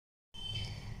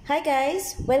Hi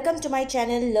guys, welcome to my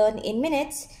channel Learn in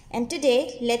Minutes, and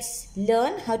today let's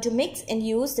learn how to mix and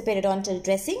use the periodontal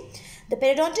dressing. The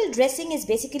periodontal dressing is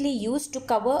basically used to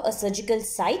cover a surgical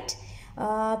site.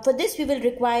 For this we will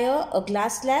require a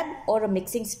glass slab or a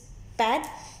mixing pad.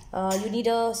 You need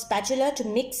a spatula to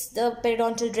mix the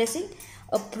periodontal dressing,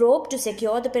 a probe to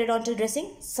secure the periodontal dressing,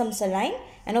 some saline,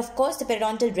 and of course the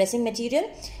periodontal dressing material.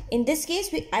 In this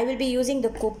case I will be using the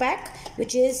Copac,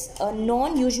 which is a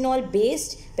non-eugenol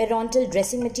based periodontal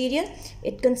dressing material.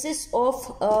 It consists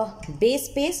of a base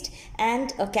paste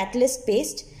and a catalyst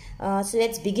paste. So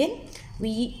let's begin.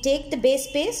 We take the base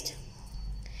paste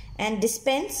and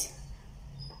dispense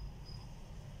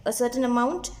a certain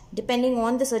amount depending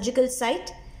on the surgical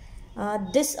site.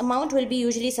 This amount will be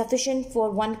usually sufficient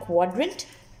for 1 quadrant.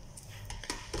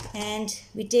 And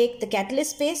we take the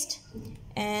catalyst paste,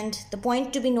 and the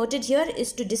point to be noted here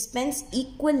is to dispense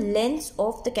equal lengths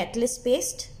of the catalyst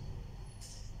paste.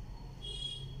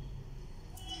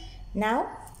 Now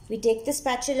we take the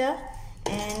spatula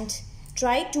and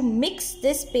try to mix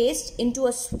this paste into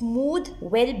a smooth,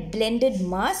 well blended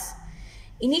mass.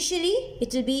 Initially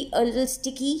it will be a little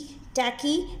sticky,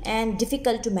 tacky and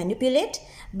difficult to manipulate,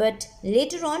 but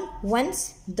later on,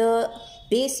 once the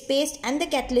base paste and the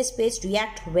catalyst paste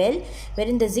react well,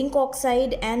 wherein the zinc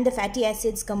oxide and the fatty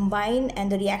acids combine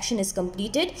and the reaction is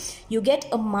completed, you get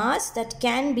a mass that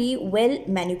can be well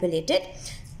manipulated.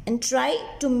 And try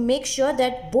to make sure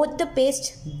that both the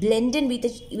paste blend in with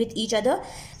each other.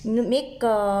 Make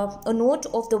a note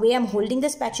of the way I'm holding the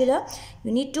spatula.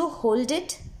 You need to hold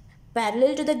it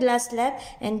parallel to the glass slab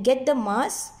and get the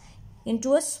mass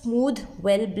into a smooth,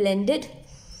 well blended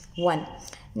one.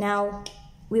 Now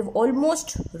we've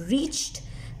almost reached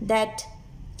that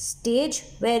stage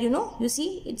where you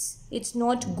see it's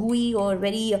not gooey or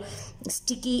very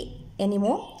sticky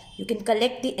anymore. You can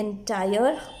collect the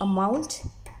entire amount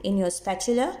in your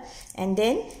spatula and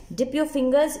then dip your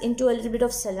fingers into a little bit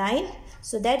of saline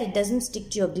so that it doesn't stick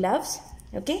to your gloves,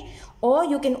 okay? Or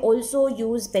you can also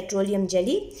use petroleum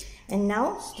jelly. And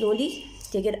now slowly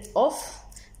take it off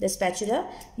the spatula.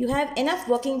 You have enough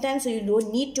working time, so you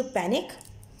don't need to panic.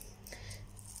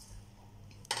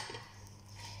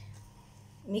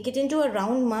 Make it into a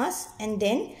round mass and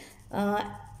then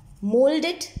mold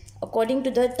it according to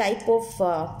the type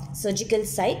of surgical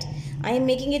site. I am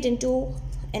making it into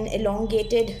an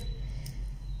elongated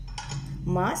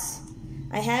mass.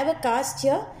 I have a cast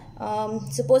here.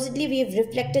 Supposedly we have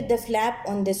reflected the flap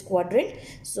on this quadrant.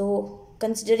 So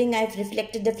considering I've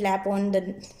reflected the flap on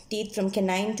the teeth from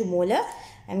canine to molar,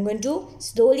 I'm going to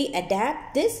slowly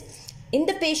adapt this. In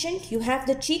the patient, you have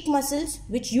the cheek muscles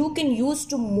which you can use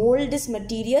to mold this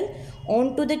material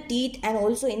onto the teeth and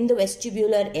also in the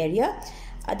vestibular area.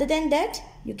 Other than that,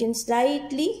 you can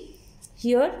slightly,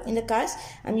 here in the cast,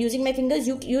 I'm using my fingers.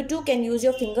 You too can use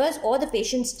your fingers or the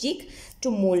patient's cheek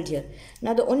to mold here.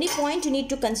 Now the only point you need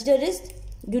to consider is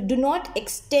you do not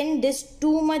extend this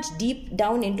too much deep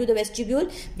down into the vestibule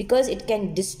because it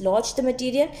can dislodge the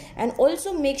material, and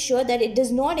also make sure that it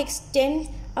does not extend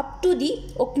up to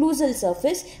the occlusal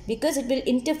surface because it will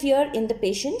interfere in the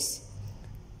patient's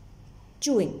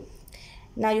chewing.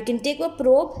 Now you can take a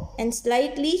probe and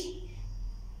slightly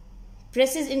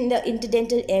press it in the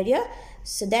interdental area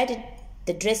so that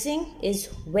the dressing is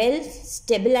well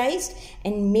stabilized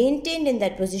and maintained in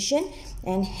that position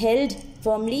and held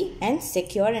firmly and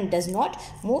secure and does not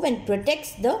move and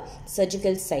protects the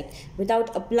surgical site.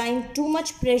 Without applying too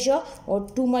much pressure or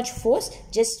too much force,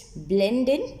 just blend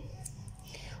in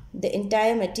the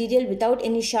entire material without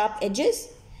any sharp edges,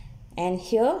 and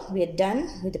here we are done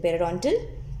with the periodontal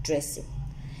dressing.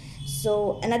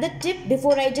 So another tip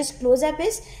before I just close up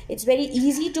is it's very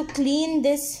easy to clean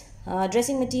this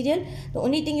dressing material. The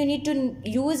only thing you need to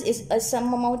use is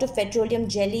some amount of petroleum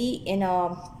jelly in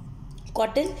a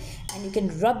cotton, and you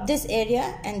can rub this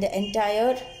area and the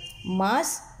entire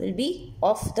mass will be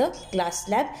off the glass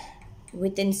slab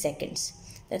within seconds.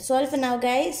 That's all for now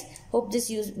guys. Hope this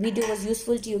video was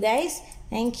useful to you guys.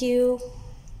 Thank you.